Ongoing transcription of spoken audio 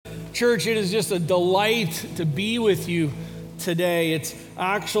Church, it is just a delight to be with you today. It's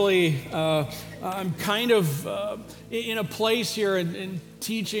actually, I'm kind of in a place here in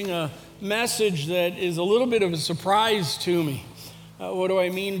teaching a message that is a little bit of a surprise to me. What do I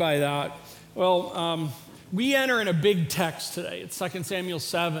mean by that? Well, we enter in a big text today. It's 2 Samuel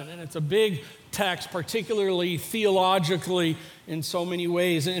 7, and it's a big text, particularly theologically in so many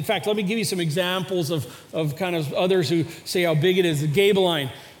ways. And in fact, let me give you some examples of kind of others who say how big it is. The Gabeline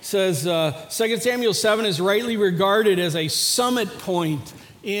says 2 Samuel 7 is rightly regarded as a summit point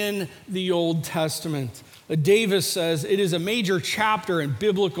in the Old Testament. Davis says it is a major chapter in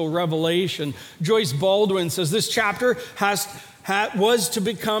biblical revelation. Joyce Baldwin says this chapter was to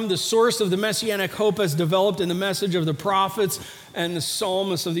become the source of the messianic hope as developed in the message of the prophets and the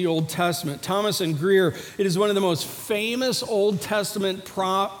psalmists of the Old Testament. Thomas and Greer, it is one of the most famous Old Testament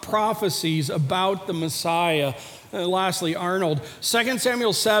prophecies about the Messiah. Lastly, Arnold, 2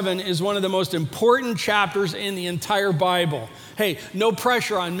 Samuel 7 is one of the most important chapters in the entire Bible. Hey, no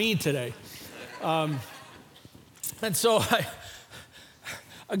pressure on me today. And so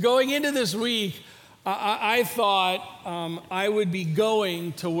going into this week, I thought I would be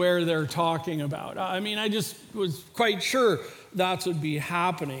going to where they're talking about. I mean, I just was quite sure that's what would be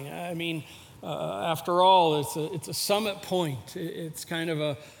happening. I mean, after all, it's a summit point. It's kind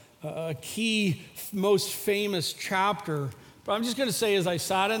of a key, most famous chapter. But I'm just going to say, as I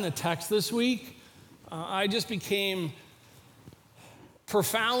sat in the text this week, I just became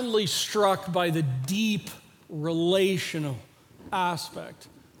profoundly struck by the deep relational aspect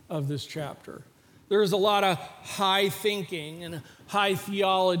of this chapter. There's a lot of high thinking and high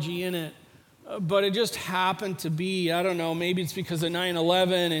theology in it, but it just happened to be, I don't know, maybe it's because of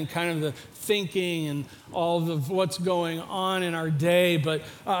 9/11 and kind of the thinking and all of what's going on in our day, but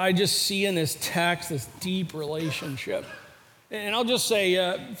I just see in this text this deep relationship. And I'll just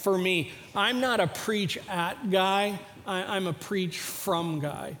say, for me, I'm not a preach at guy, I'm a preach from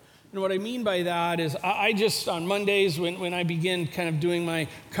guy. And what I mean by that is I just, on Mondays, when I begin kind of doing my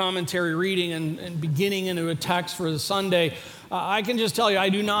commentary reading and beginning into a text for the Sunday, I can just tell you I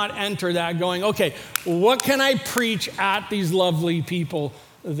do not enter that going, okay, what can I preach at these lovely people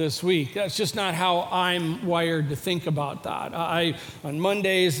this week? That's just not how I'm wired to think about that. On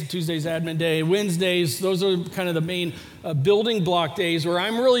Mondays, Tuesdays, admin day, Wednesdays, those are kind of the main building block days where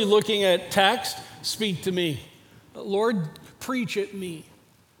I'm really looking at text, speak to me. Lord, preach at me.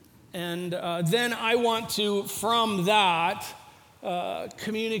 And then I want to, from that,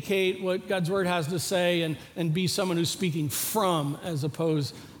 communicate what God's word has to say and be someone who's speaking from as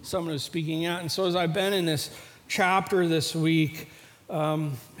opposed to someone who's speaking at. And so as I've been in this chapter this week,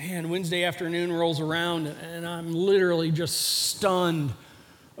 Wednesday afternoon rolls around and I'm literally just stunned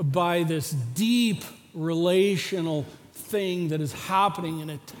by this deep relational thing that is happening in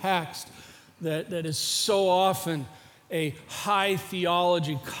a text that is so often a high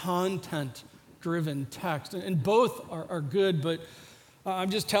theology, content-driven text. And both are good, but I'm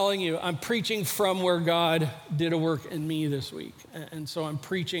just telling you, I'm preaching from where God did a work in me this week. And so I'm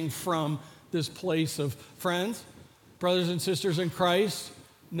preaching from this place of friends, brothers and sisters in Christ,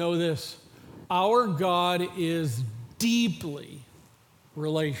 know this. Our God is deeply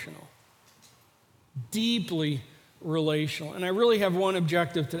relational. Deeply relational. And I really have one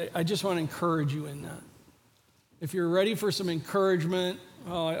objective today. I just want to encourage you in that. If you're ready for some encouragement,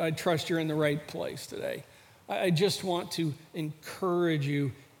 well, I trust you're in the right place today. I just want to encourage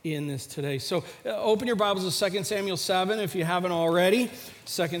you in this today. So open your Bibles to 2 Samuel 7 if you haven't already.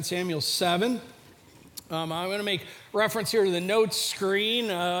 2 Samuel 7. I'm going to make reference here to the notes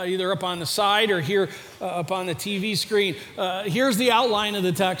screen, either up on the side or here up on the TV screen. Here's the outline of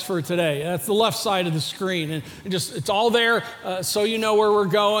the text for today. That's the left side of the screen. And just it's all there so you know where we're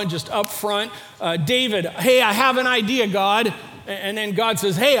going, just up front. David, hey, I have an idea, God. And then God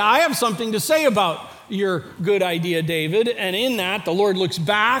says, hey, I have something to say about your good idea, David. And in that, the Lord looks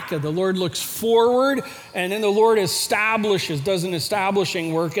back, the Lord looks forward, and then the Lord does an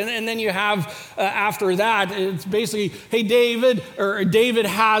establishing work. And then you have, after that, it's basically, hey, David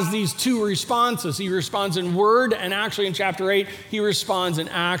has these two responses. He responds in word, and actually in chapter 8, he responds in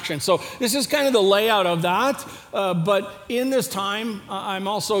action. So this is kind of the layout of that. But in this time, I'm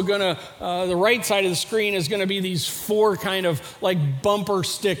also going to, the right side of the screen is going to be these four kind of like bumper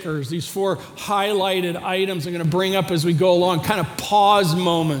stickers, these four highlighted items I'm going to bring up as we go along, kind of pause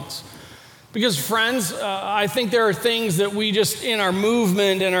moments. Because friends, I think there are things that we just, in our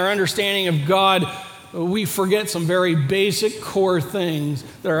movement and our understanding of God, we forget some very basic core things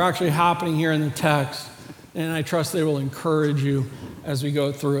that are actually happening here in the text. And I trust they will encourage you as we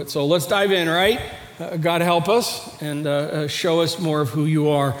go through it. So let's dive in, right? God help us and show us more of who you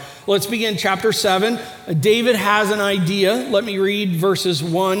are. Let's begin chapter 7. David has an idea. Let me read verses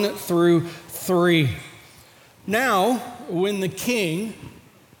 1 through 3. Now, when the king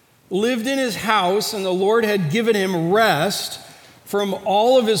lived in his house and the Lord had given him rest from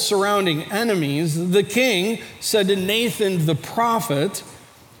all of his surrounding enemies, the king said to Nathan the prophet,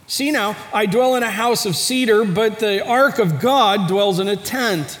 "See now, I dwell in a house of cedar, but the ark of God dwells in a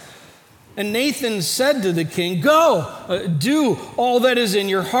tent." And Nathan said to the king, "Go, do all that is in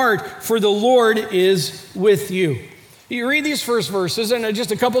your heart, for the Lord is with you." You read these first verses, and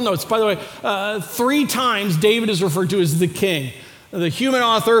just a couple notes. By the way, 3 times David is referred to as the king. The human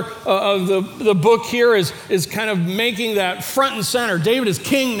author of the book here is kind of making that front and center. David is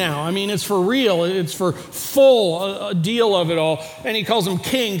king now. I mean, it's for real. It's for full a deal of it all. And he calls him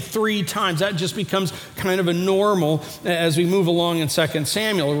king 3 times. That just becomes kind of a normal as we move along in 2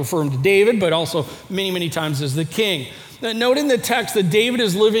 Samuel. We refer him to David, but also many, many times as the king. Now, note in the text that David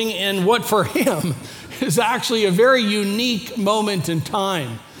is living in what for him is actually a very unique moment in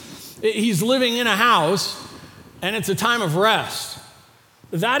time. He's living in a house, and it's a time of rest.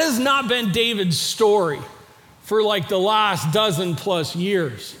 That has not been David's story for like the last dozen plus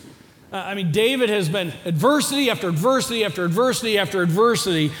years. I mean, David has been adversity after adversity after adversity after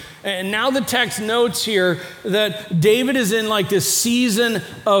adversity. And now the text notes here that David is in like this season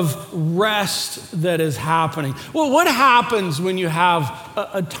of rest that is happening. Well, what happens when you have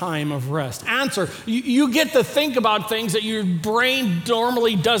a time of rest? Answer, you get to think about things that your brain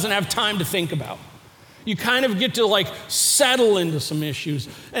normally doesn't have time to think about. You kind of get to like settle into some issues.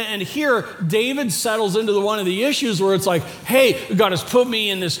 And here, David settles into one of the issues where it's like, hey, God has put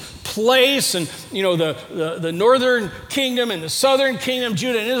me in this place, and you know, the northern kingdom and the southern kingdom,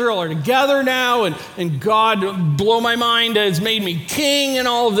 Judah and Israel are together now, and God, blow my mind, has made me king and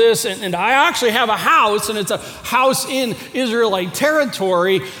all of this, and I actually have a house, and it's a house in Israelite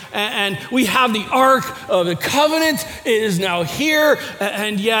territory, and we have the Ark of the Covenant. It is now here,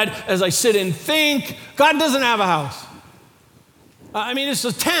 and yet, as I sit and think, God doesn't have a house. I mean, it's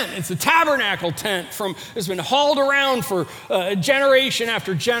a tent. It's a tabernacle tent. It's been hauled around for generation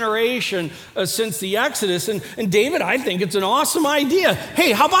after generation since the Exodus. And David, I think it's an awesome idea.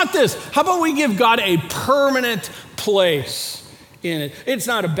 Hey, how about this? How about we give God a permanent place in it? It's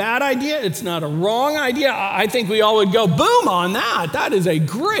not a bad idea. It's not a wrong idea. I think we all would go boom on that. That is a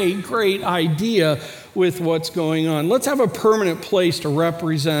great, great idea with what's going on. Let's have a permanent place to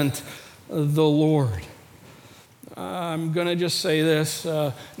represent the Lord. I'm going to just say this.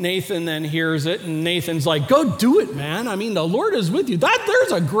 Nathan then hears it, and Nathan's like, go do it, man. I mean, the Lord is with you.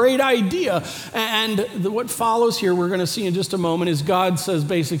 There's a great idea. And what follows here, we're going to see in just a moment, is God says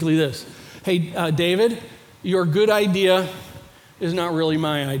basically this. Hey, David, your good idea is not really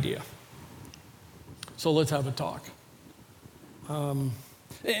my idea. So let's have a talk. And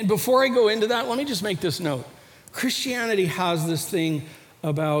before I go into that, let me just make this note. Christianity has this thing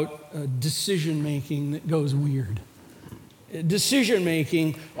about decision-making that goes weird.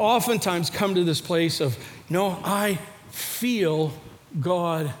 Decision-making oftentimes come to this place of, no, I feel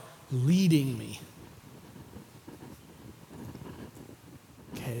God leading me.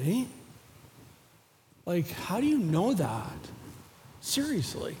 Okay? Like, how do you know that?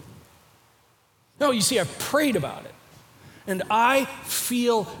 Seriously. No, you see, I've prayed about it, and I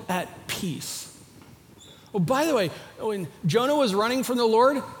feel at peace. Oh, by the way, when Jonah was running from the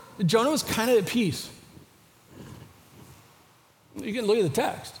Lord, Jonah was kind of at peace. You can look at the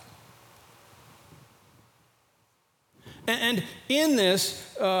text. And in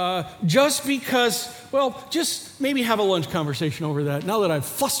this, just because, well, just maybe have a lunch conversation over that. Now that I've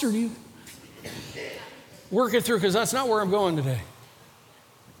flustered you, work it through, because that's not where I'm going today.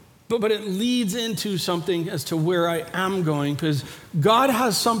 But it leads into something as to where I am going, because God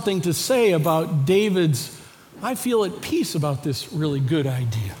has something to say about David's, I feel at peace about this really good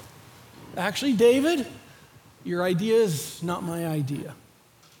idea. Actually, David, your idea is not my idea.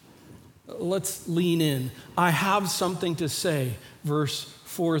 Let's lean in. I have something to say, verse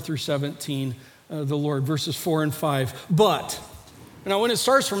 4 through 17, the Lord, verses 4 and 5. But, now when it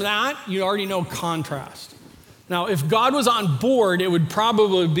starts from that, you already know contrast. Now, if God was on board, it would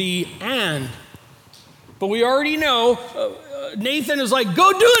probably be and. But we already know Nathan is like,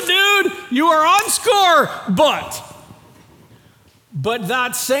 go do it, dude. You are on score. But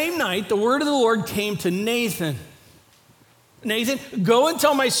that same night, the word of the Lord came to Nathan. Nathan, go and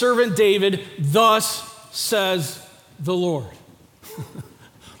tell my servant David, thus says the Lord.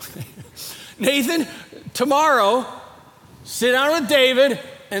 Nathan, tomorrow, sit down with David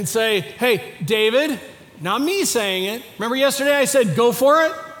and say, hey, David, not me saying it. Remember yesterday I said, go for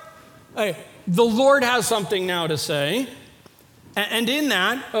it? Hey, the Lord has something now to say. And in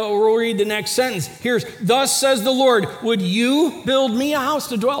that, we'll read the next sentence. Here's, thus says the Lord, would you build me a house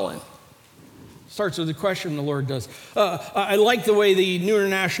to dwell in? Starts with a question, the Lord does. I like the way the New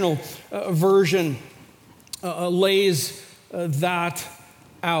International Version lays that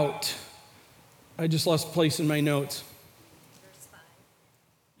out. I just lost a place in my notes. Verse 5.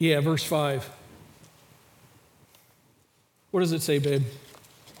 Yeah, verse 5. What does it say, babe?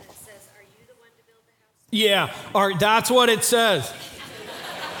 It says, are you the one to build the house? Yeah, that's what it says.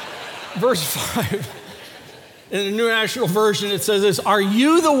 Verse 5. In the New National Version, it says this, are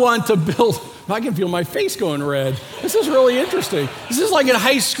you the one to build? I can feel my face going red. This is really interesting. This is like in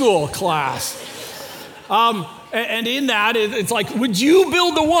high school class. And in that, it's like, would you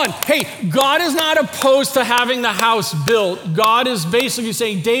build the one? Hey, God is not opposed to having the house built. God is basically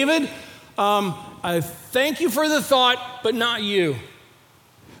saying, David, I thank you for the thought, but not you.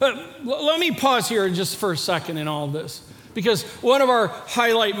 Let me pause here just for a second in all of this, because one of our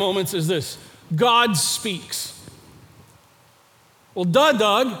highlight moments is this: God speaks. Well,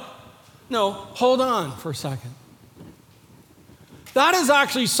 Doug. No, hold on for a second. That is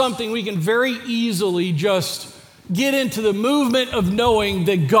actually something we can very easily just get into the movement of knowing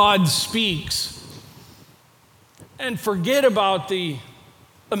that God speaks and forget about the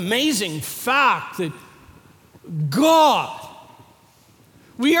amazing fact that God,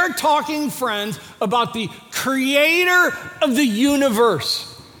 we are talking, friends, about the creator of the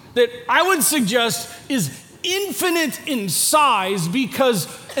universe that I would suggest is infinite in size, because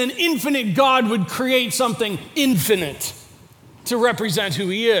an infinite God would create something infinite to represent who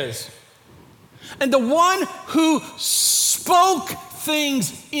he is. And the one who spoke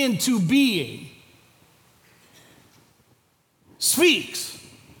things into being speaks.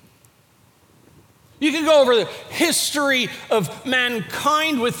 You can go over the history of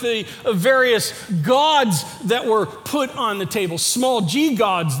mankind with the various gods that were put on the table, small g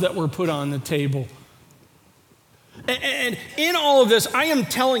gods that were put on the table. And in all of this, I am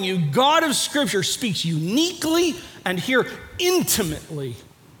telling you, God of Scripture speaks uniquely and here intimately.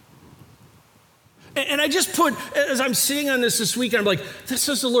 And I just put, as I'm sitting on this week, I'm like, this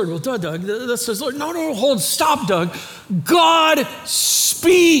says the Lord. Well, Doug, that says the Lord. No, hold, stop, Doug. God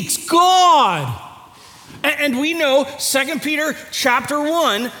speaks. God. And we know 2 Peter chapter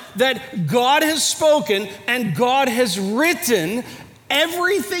 1 that God has spoken and God has written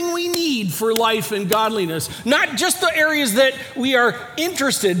everything we need for life and godliness. Not just the areas that we are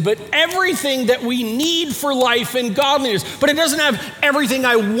interested, but everything that we need for life and godliness. But it doesn't have everything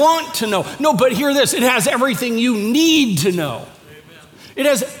I want to know. No, but hear this, it has everything you need to know. Amen. It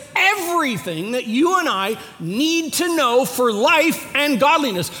has everything that you and I need to know for life and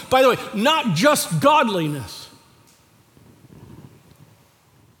godliness. By the way, not just godliness.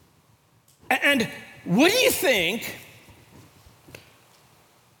 And what do you think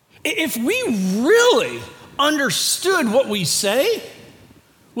if we really understood what we say?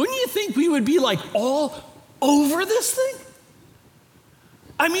 Wouldn't you think we would be like all over this thing?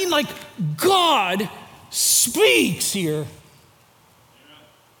 I mean, like, God speaks here.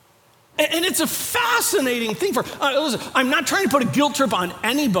 And it's a fascinating thing for, listen, I'm not trying to put a guilt trip on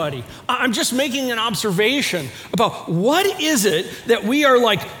anybody. I'm just making an observation about what is it that we are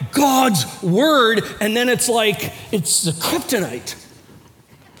like God's word, and then it's like, it's the kryptonite.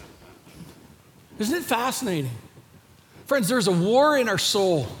 Isn't it fascinating? Friends, there's a war in our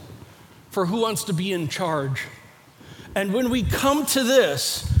soul for who wants to be in charge. And when we come to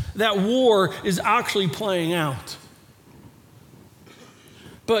this, that war is actually playing out.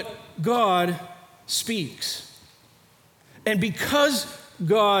 But God speaks. And because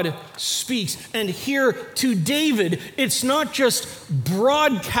God speaks, and here to David, it's not just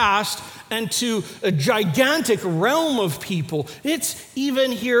broadcast and to a gigantic realm of people. It's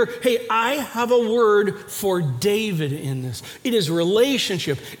even here, hey, I have a word for David in this. It is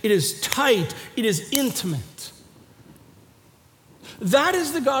relationship. It is tight. It is intimate. That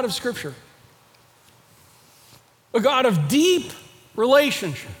is the God of Scripture. A God of deep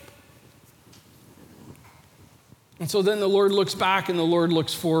relationship. And so then the Lord looks back and the Lord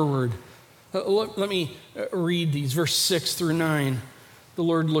looks forward. Let me read these, verse 6 through 9. The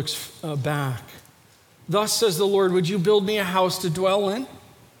Lord looks back. Thus says the Lord, would you build me a house to dwell in?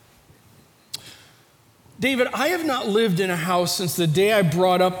 David, I have not lived in a house since the day I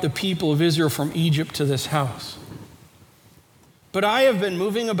brought up the people of Israel from Egypt to this house. But I have been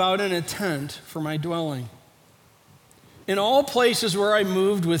moving about in a tent for my dwelling. In all places where I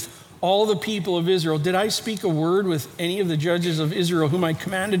moved with all the people of Israel, did I speak a word with any of the judges of Israel whom I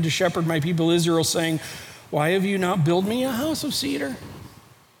commanded to shepherd my people Israel, saying, why have you not built me a house of cedar?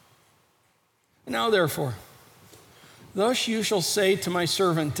 Now therefore, thus you shall say to my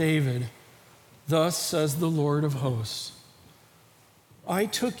servant David, thus says the Lord of hosts, I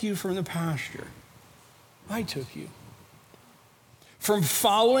took you from the pasture. I took you from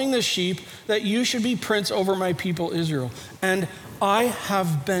following the sheep, that you should be prince over my people Israel. And I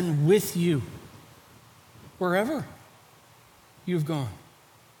have been with you wherever you've gone.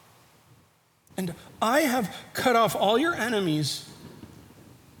 And I have cut off all your enemies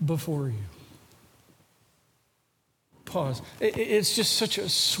before you. Pause. It's just such a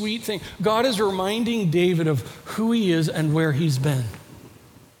sweet thing. God is reminding David of who he is and where he's been.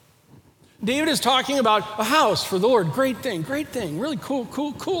 David is talking about a house for the Lord. Great thing. Really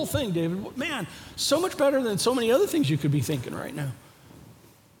cool thing, David. Man, so much better than so many other things you could be thinking right now.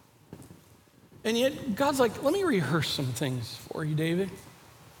 And yet, God's like, let me rehearse some things for you, David.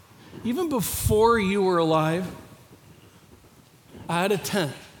 Even before you were alive, I had a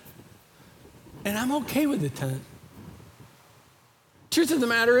tent. And I'm okay with the tent. Truth of the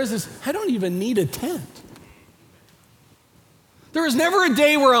matter is I don't even need a tent. There was never a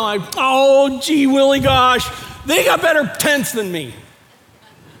day where I'm like, oh, gee, Willie, gosh, they got better tents than me.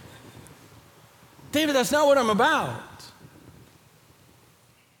 David, that's not what I'm about.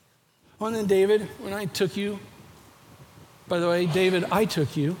 Well, and then David, when I took you, by the way, David, I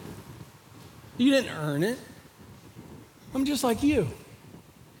took you. You didn't earn it. I'm just like you.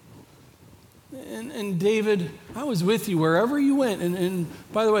 And David, I was with you wherever you went. And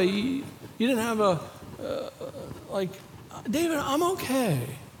by the way, you didn't have David, I'm okay.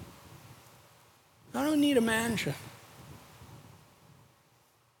 I don't need a mansion.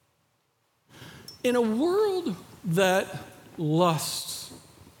 In a world that lusts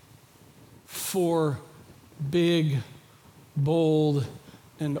for big, bold,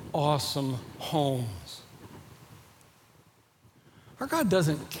 and awesome homes, our God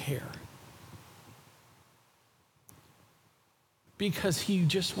doesn't care. Because he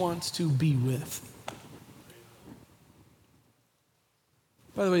just wants to be with.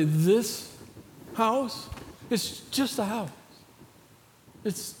 By the way, this house is just a house.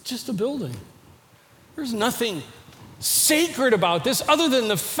 It's just a building. There's nothing sacred about this other than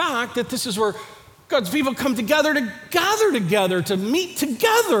the fact that this is where God's people come together to gather together, to meet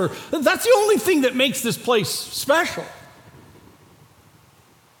together. That's the only thing that makes this place special.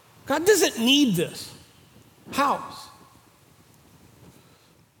 God doesn't need this house.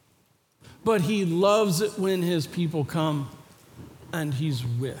 But he loves it when his people come and he's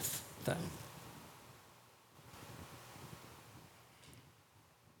with them.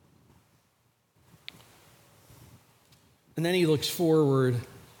 And then he looks forward,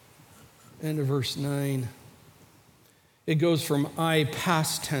 end of verse 9. It goes from I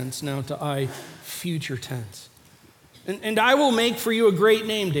past tense now to I future tense. And I will make for you a great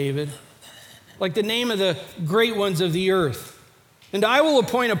name, David, like the name of the great ones of the earth. And I will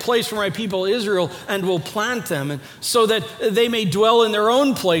appoint a place for my people Israel and will plant them, and so that they may dwell in their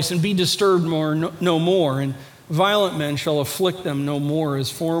own place and be disturbed no more. And violent men shall afflict them no more as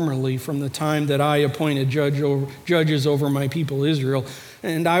formerly from the time that I appointed judges over my people Israel.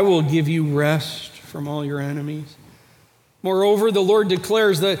 And I will give you rest from all your enemies. Moreover, the Lord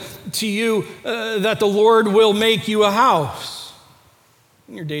declares that to you that the Lord will make you a house.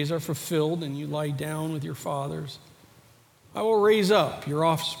 When your days are fulfilled and you lie down with your fathers, I will raise up your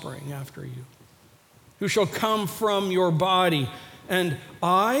offspring after you, who shall come from your body, and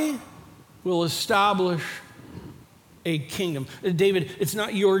I will establish a kingdom. David, it's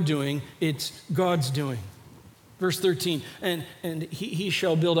not your doing, it's God's doing. Verse 13, and he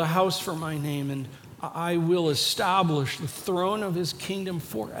shall build a house for my name, and I will establish the throne of his kingdom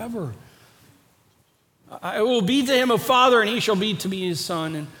forever. I will be to him a father, and he shall be to me his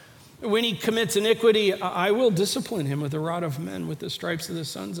son. And when he commits iniquity, I will discipline him with the rod of men, with the stripes of the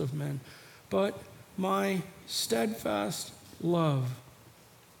sons of men. But my steadfast love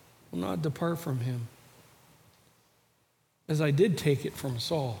will not depart from him, as I did take it from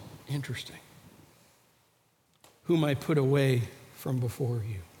Saul. Interesting. Whom I put away from before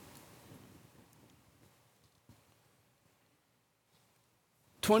you.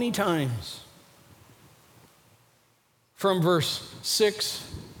 "20 times from verse 6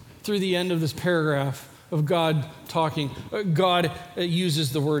 through the end of this paragraph of God talking, God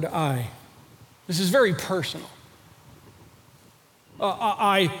uses the word I. This is very personal.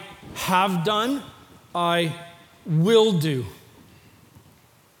 I have done, I will do.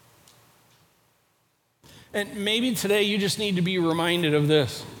 And maybe today you just need to be reminded of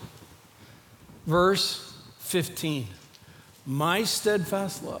this. Verse 15, my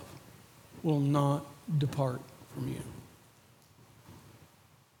steadfast love will not depart from you.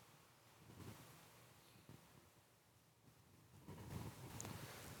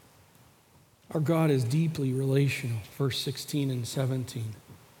 Our God is deeply relational, verse 16 and 17.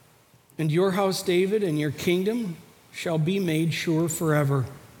 And your house, David, and your kingdom shall be made sure forever.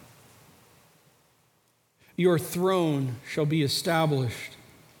 Your throne shall be established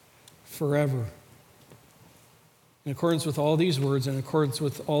forever. In accordance with all these words, in accordance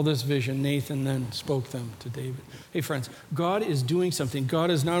with all this vision, Nathan then spoke them to David. Hey friends, God is doing something. God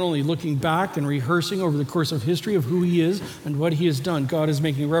is not only looking back and rehearsing over the course of history of who he is and what he has done. God is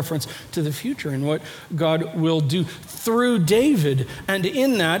making reference to the future and what God will do through David. And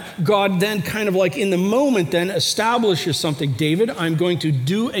in that, God then kind of like in the moment then establishes something. David, I'm going to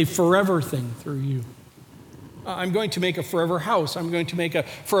do a forever thing through you. I'm going to make a forever house. I'm going to make a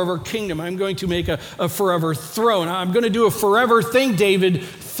forever kingdom. I'm going to make a forever throne. I'm going to do a forever thing, David,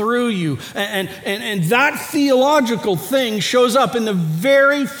 through you. And that theological thing shows up in the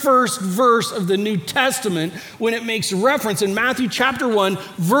very first verse of the New Testament when it makes reference in Matthew chapter 1,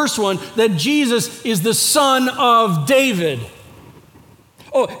 verse 1, that Jesus is the son of David.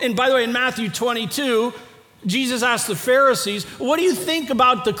 Oh, and by the way, in Matthew 22, Jesus asked the Pharisees, what do you think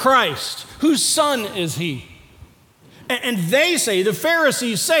about the Christ? Whose son is he? And they say, the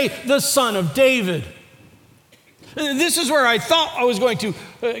Pharisees say, the son of David. This is where I thought I was going to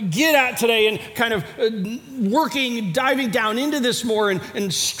get at today and kind of diving down into this more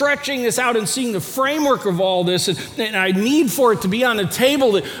and stretching this out and seeing the framework of all this. And I need for it to be on the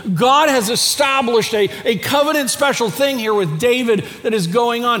table that God has established a covenant special thing here with David that is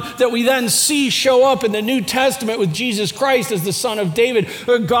going on that we then see show up in the New Testament with Jesus Christ as the son of David.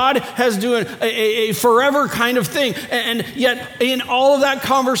 God has doing a forever kind of thing. And yet in all of that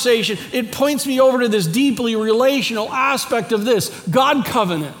conversation, it points me over to this deeply relational aspect of this, God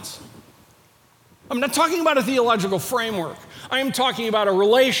covenants. I'm not talking about a theological framework. I am talking about a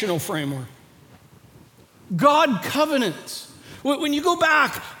relational framework. God covenants. When you go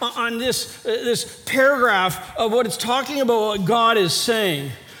back on this paragraph of what it's talking about, what God is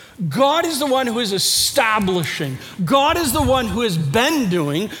saying, God is the one who is establishing. God is the one who has been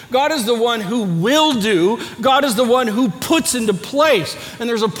doing. God is the one who will do. God is the one who puts into place. And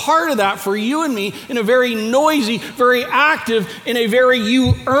there's a part of that for you and me in a very noisy, very active, in a very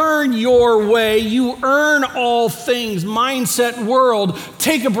you earn your way, you earn all things mindset world.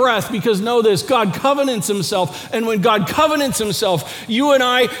 Take a breath because know this, God covenants himself. And when God covenants himself, you and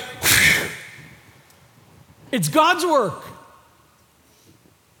I, it's God's work.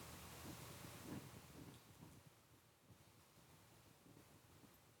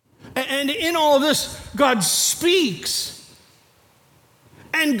 And in all of this, God speaks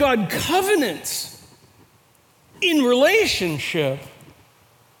and God covenants in relationship.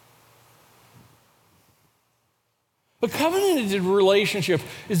 A covenanted relationship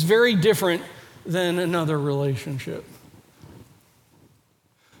is very different than another relationship.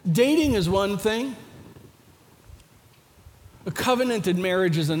 Dating is one thing. A covenanted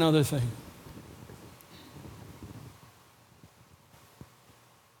marriage is another thing.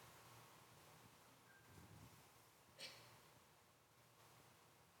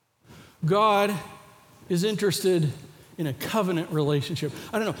 God is interested in a covenant relationship.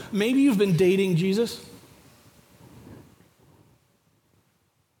 I don't know, maybe you've been dating Jesus.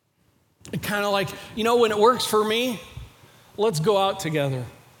 Kind of like, when it works for me, let's go out together.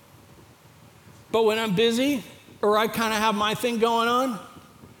 But when I'm busy or I kind of have my thing going on,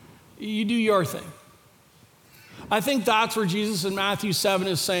 you do your thing. I think that's where Jesus in Matthew 7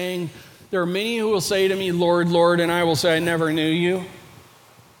 is saying, there are many who will say to me, Lord, Lord, and I will say, I never knew you.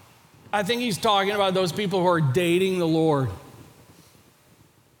 I think he's talking about those people who are dating the Lord.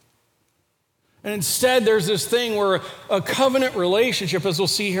 And instead, there's this thing where a covenant relationship, as we'll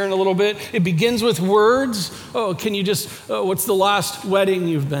see here in a little bit, it begins with words. Oh, can you what's the last wedding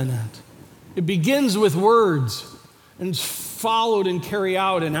you've been at? It begins with words and it's followed and carried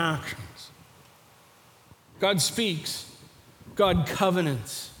out in actions. God speaks. God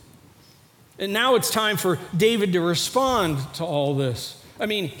covenants. And now it's time for David to respond to all this. I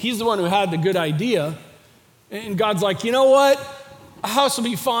mean, he's the one who had the good idea. And God's like, you know what? A house will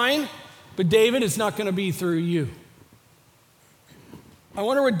be fine, but David, it's not going to be through you. I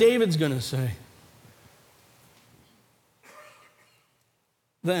wonder what David's going to say.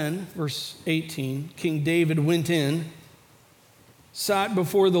 Then, verse 18, King David went in, sat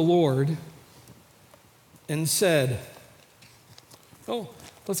before the Lord, and said,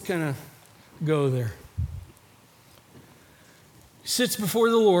 let's kind of go there. He sits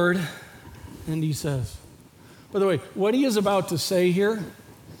before the Lord and he says, by the way, what he is about to say here,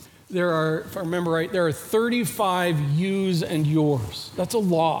 there are, if I remember right, there are 35 yous and yours. That's a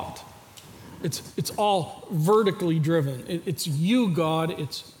lot. It's all vertically driven. It's you, God.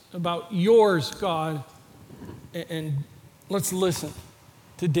 It's about yours, God. And let's listen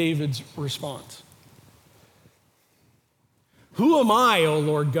to David's response. Who am I, O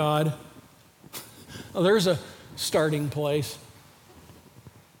Lord God? Well, there's a starting place.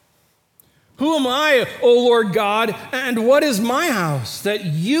 Who am I, O Lord God, and what is my house that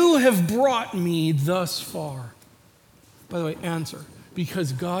you have brought me thus far? By the way, answer.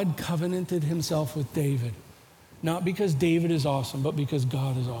 Because God covenanted himself with David. Not because David is awesome, but because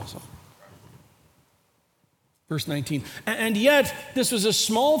God is awesome. Verse 19. And yet, this was a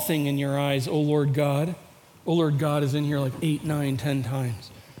small thing in your eyes, O Lord God. O Lord God is in here like 8, 9, 10 times.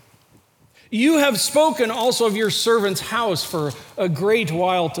 You have spoken also of your servant's house for a great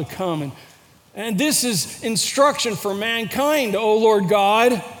while to come. And this is instruction for mankind, O Lord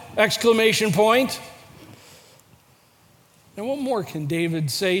God! Exclamation point. And what more can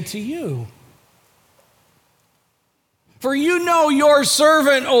David say to you? For you know your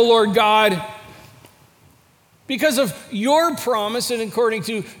servant, O Lord God, because of your promise and according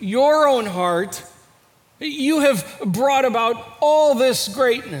to your own heart, you have brought about all this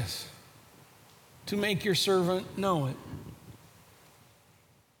greatness to make your servant know it.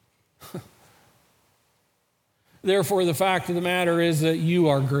 Therefore, the fact of the matter is that you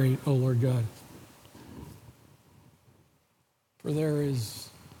are great, O Lord God. For there is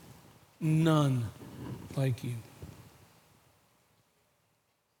none like you.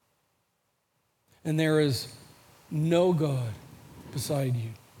 And there is no God beside you.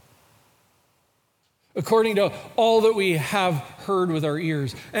 According to all that we have heard with our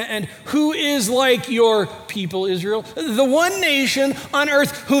ears. And who is like your people, Israel? The one nation on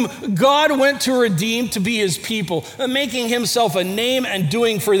earth whom God went to redeem to be his people, making himself a name and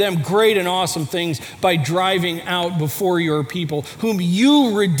doing for them great and awesome things by driving out before your people, whom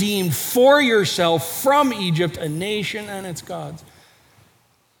you redeemed for yourself from Egypt, a nation and its gods.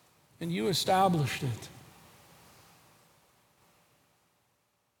 And you established it.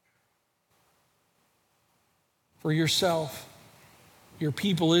 For yourself, your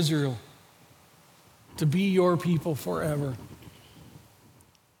people Israel, to be your people forever.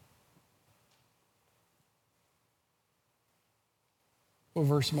 What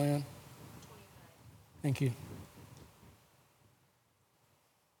verse am I on? 25. Thank you.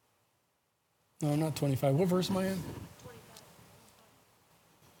 No, I'm not 25. What verse am I in?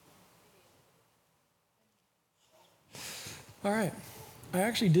 25. All right. I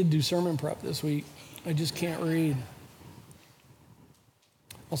actually did do sermon prep this week. I just can't read.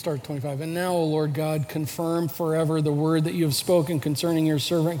 I'll start at 25. And now, O Lord God, confirm forever the word that you have spoken concerning your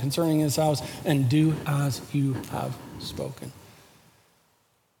servant, concerning his house, and do as you have spoken.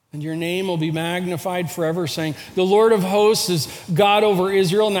 And your name will be magnified forever, saying, the Lord of hosts is God over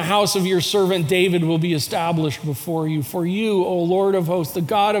Israel, and the house of your servant David will be established before you. For you, O Lord of hosts, the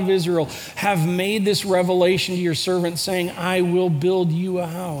God of Israel, have made this revelation to your servant, saying, I will build you a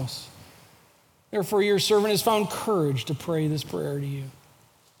house. Therefore, your servant has found courage to pray this prayer to you.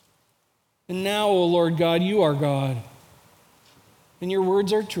 And now, O Lord God, you are God, and your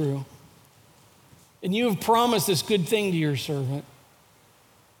words are true. And you have promised this good thing to your servant.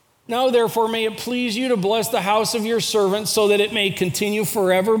 Now, therefore, may it please you to bless the house of your servant so that it may continue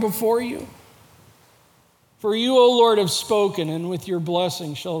forever before you. For you, O Lord, have spoken, and with your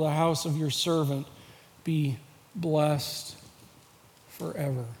blessing shall the house of your servant be blessed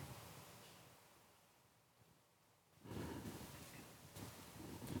forever.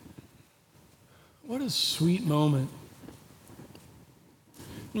 What a sweet moment.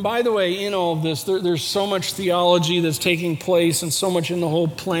 And by the way, in all of this, there's so much theology that's taking place and so much in the whole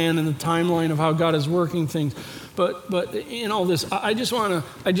plan and the timeline of how God is working things. But in all this, I just want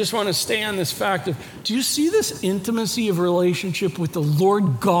to stay on this fact of, do you see this intimacy of relationship with the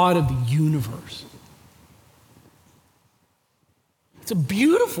Lord God of the universe? It's a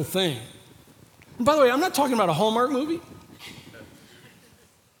beautiful thing. And by the way, I'm not talking about a Hallmark movie.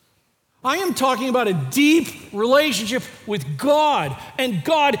 I am talking about a deep relationship with God, and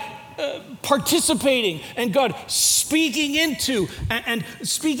God participating, and God speaking into and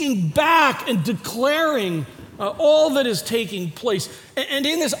speaking back and declaring all that is taking place. And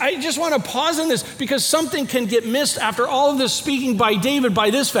in this, I just want to pause on this because something can get missed after all of this speaking by David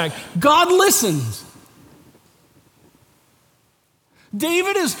by this fact. God listens.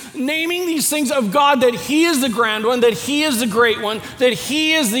 David is naming these things of God, that he is the grand one, that he is the great one, that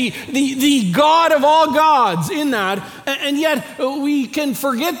he is the God of all gods in that. And yet we can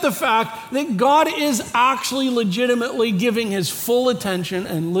forget the fact that God is actually legitimately giving his full attention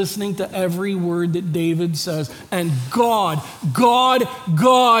and listening to every word that David says. And God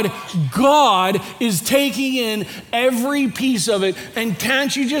is taking in every piece of it. And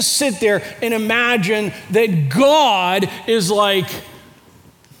can't you just sit there and imagine that God is like,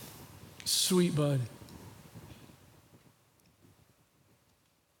 sweet bud.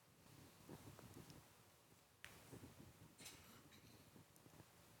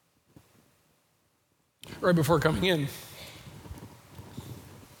 Right before coming in,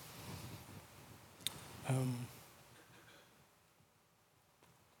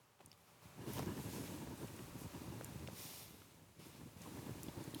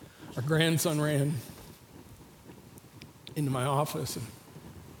 our grandson ran into my office and,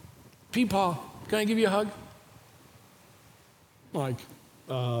 Peepaw, can I give you a hug? I'm like,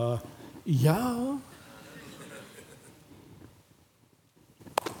 yeah.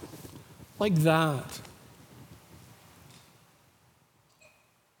 Like that.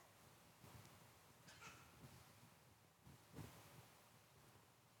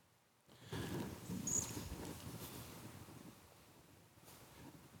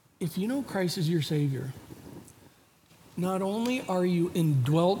 If you know Christ as your Savior, not only are you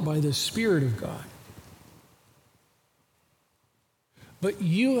indwelt by the Spirit of God, but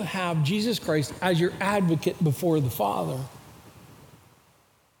you have Jesus Christ as your advocate before the Father,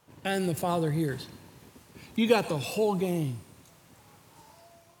 and the Father hears. You got the whole gang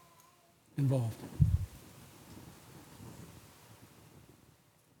involved.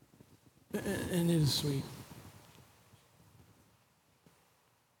 And it is sweet.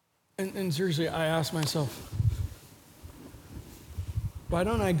 And seriously, I ask myself, why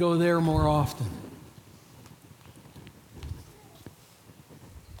don't I go there more often?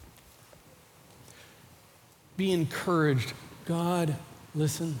 Be encouraged. God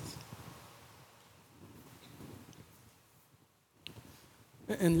listens.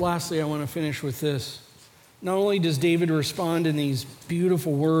 And lastly, I want to finish with this. Not only does David respond in these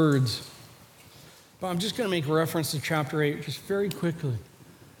beautiful words, but I'm just going to make reference to chapter 8 just very quickly.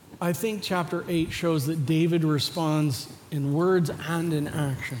 I think chapter 8 shows that David responds in words and in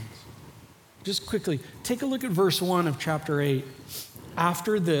actions. Just quickly, take a look at verse 1 of chapter 8.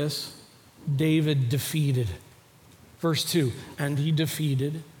 After this, David defeated. Verse 2, and he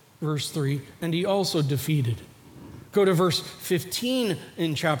defeated. Verse 3, and he also defeated. Go to verse 15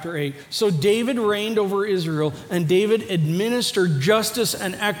 in chapter 8. So David reigned over Israel, and David administered justice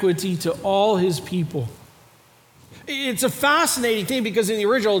and equity to all his people. It's a fascinating thing because in the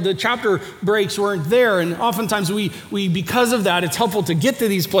original, the chapter breaks weren't there. And oftentimes we because of that, it's helpful to get to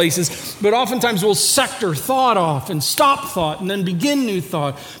these places. But oftentimes we'll sector thought off and stop thought and then begin new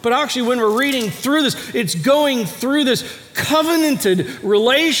thought. But actually when we're reading through this, it's going through this covenanted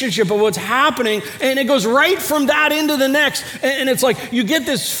relationship of what's happening. And it goes right from that into the next. And it's like you get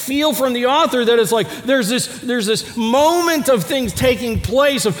this feel from the author that it's like there's this moment of things taking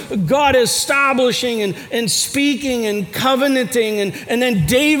place of God establishing and speaking and covenanting, and then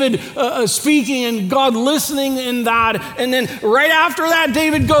David speaking and God listening in that. And then right after that,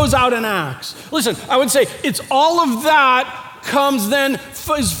 David goes out and acts. Listen, I would say it's all of that comes then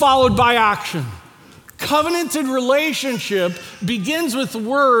is followed by action. Covenanted relationship begins with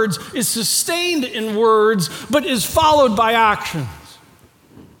words, is sustained in words, but is followed by actions.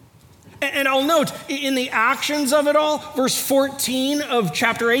 And I'll note, in the actions of it all, verse 14 of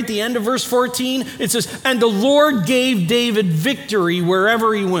chapter 8, the end of verse 14, it says, and the Lord gave David victory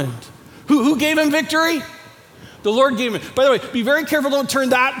wherever he went. Who gave him victory? The Lord gave him. By the way, be very careful, don't turn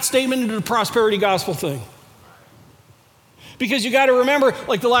that statement into a prosperity gospel thing. Because you got to remember,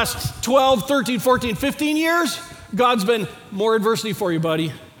 like the last 12, 13, 14, 15 years, God's been more adversity for you,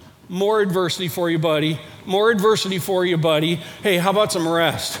 buddy. More adversity for you, buddy. More adversity for you, buddy. Hey, how about some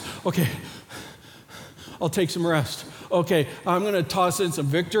rest? Okay, I'll take some rest. Okay, I'm going to toss in some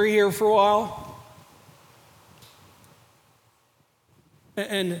victory here for a while.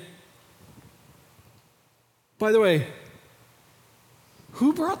 And by the way,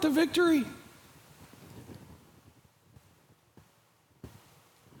 who brought the victory?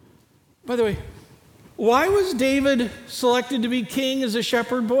 By the way, why was David selected to be king as a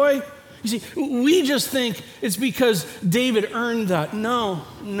shepherd boy? You see, we just think it's because David earned that. No.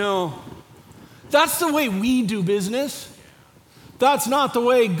 That's the way we do business. That's not the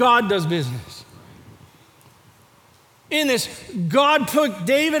way God does business. In this, God put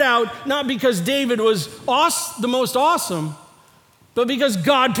David out not because David was the most awesome, but because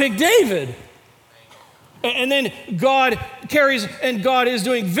God picked David. And then God carries, and God is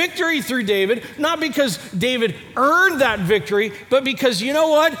doing victory through David, not because David earned that victory, but because, you know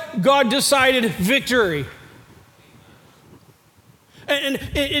what? God decided victory. And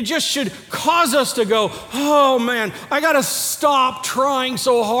it just should cause us to go, oh man, I got to stop trying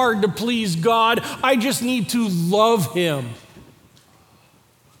so hard to please God. I just need to love him.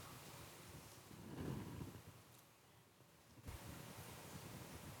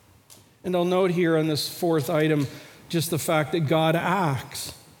 And I'll note here on this fourth item just the fact that God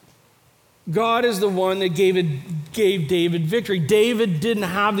acts. God is the one that gave David victory. David didn't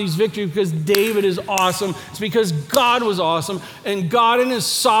have these victories because David is awesome. It's because God was awesome. And God in his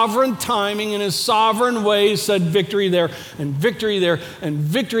sovereign timing, in his sovereign ways, said victory there and victory there and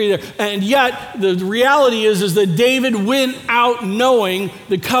victory there. And yet the reality is that David went out knowing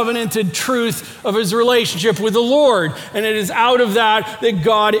the covenanted truth of his relationship with the Lord. And it is out of that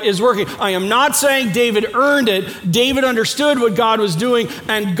God is working. I am not saying David earned it. David understood what God was doing,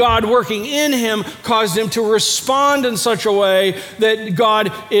 and God working in him caused him to respond in such a way that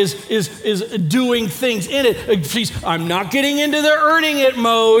God is doing things in it. I'm not getting into the earning it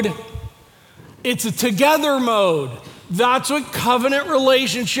mode. It's a together mode. That's what covenant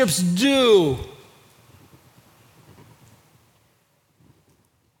relationships do.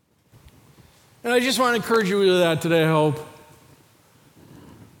 And I just want to encourage you with that today, I hope.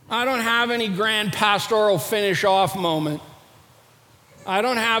 I don't have any grand pastoral finish off moment. I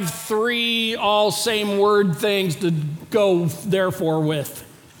don't have 3 all same word things to go therefore with.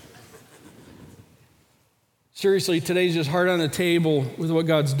 Seriously, today's just hard on the table with what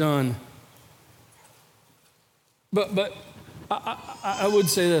God's done. But I would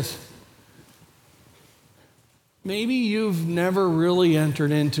say this. Maybe you've never really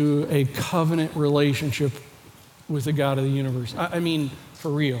entered into a covenant relationship with the God of the universe. I mean, for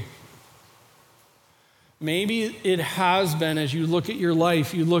real. Maybe it has been, as you look at your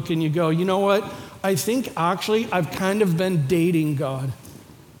life, you look and you go, you know what? I think actually I've kind of been dating God.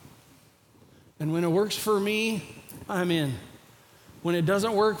 And when it works for me, I'm in. When it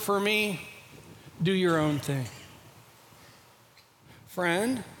doesn't work for me, do your own thing.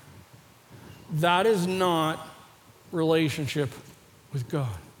 Friend, that is not relationship with God.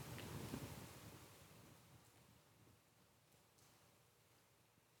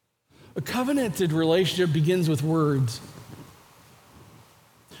 A covenanted relationship begins with words.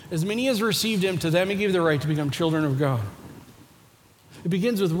 As many as received him, to them he gave the right to become children of God. It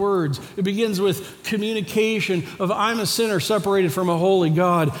begins with words. It begins with communication of I'm a sinner separated from a holy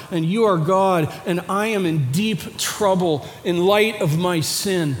God, and you are God, and I am in deep trouble in light of my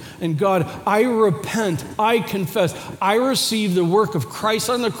sin. And God, I repent, I confess, I receive the work of Christ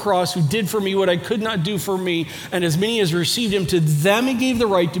on the cross who did for me what I could not do for me. And as many as received him, to them he gave the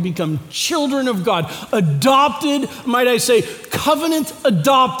right to become children of God. Adopted, might I say, covenant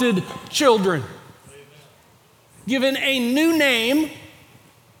adopted children. Given a new name,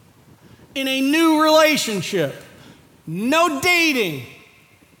 in a new relationship. No dating.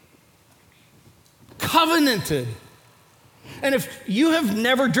 Covenanted. And if you have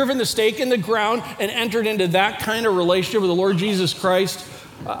never driven the stake in the ground and entered into that kind of relationship with the Lord Jesus Christ,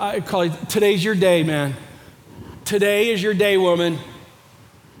 I call it, today's your day, man. Today is your day, woman.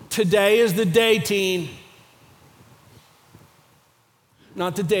 Today is the day, teen.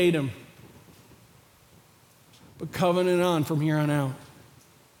 Not to date him, but covenant on from here on out.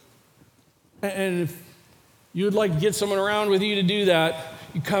 And if you would like to get someone around with you to do that,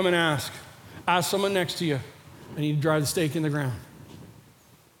 you come and ask. Ask someone next to you. I need to drive the stake in the ground.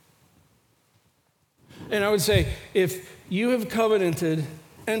 And I would say, if you have covenanted,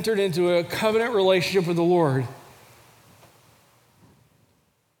 entered into a covenant relationship with the Lord,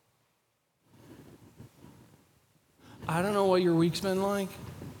 I don't know what your week's been like,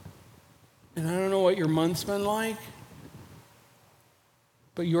 and I don't know what your month's been like,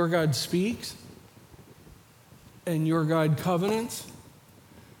 but your God speaks, and your God covenants,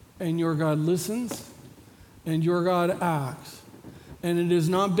 and your God listens, and your God acts. And it is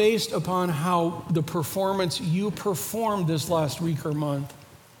not based upon how the performance you performed this last week or month.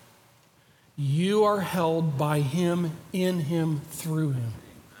 You are held by him, in him, through him.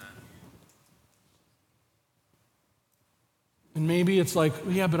 And maybe it's like,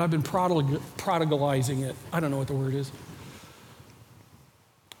 yeah, but I've been prodigalizing it. I don't know what the word is.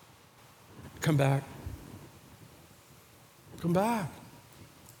 Come back. Come back.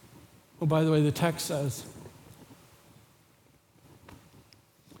 Oh, by the way, the text says,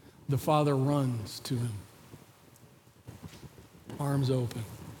 the Father runs to him, arms open.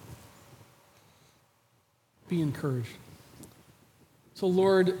 Be encouraged. So,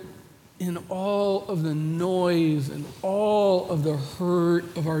 Lord, in all of the noise and all of the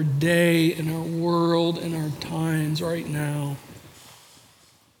hurt of our day and our world and our times right now,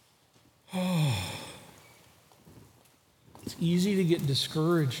 it's easy to get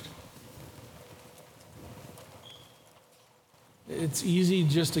discouraged. It's easy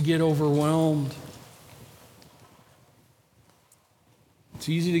just to get overwhelmed. It's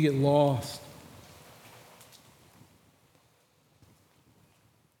easy to get lost.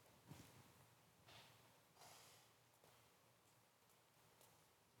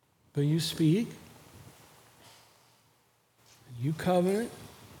 But you speak, you covenant,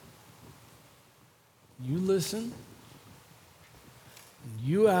 you listen,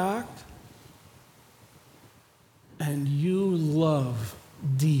 you act, and you love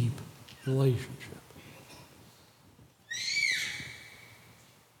deep relationship.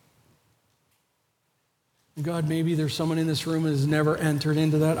 God, maybe there's someone in this room who has never entered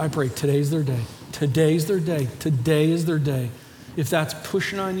into that. I pray today's their day. Today's their day. Today is their day. If that's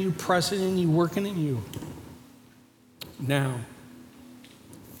pushing on you, pressing in you, working in you, now,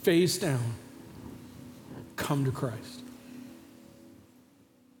 face down, come to Christ.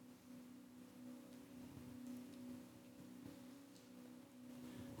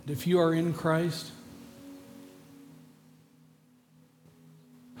 And if you are in Christ,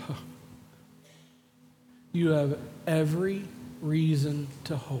 you have every reason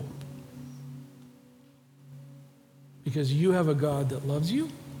to hope. Because you have a God that loves you.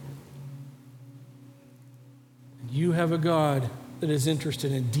 And you have a God that is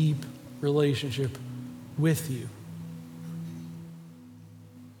interested in deep relationship with you.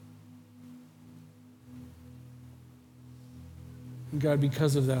 And God,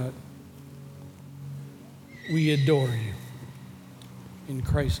 because of that, we adore you. In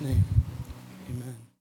Christ's name, amen.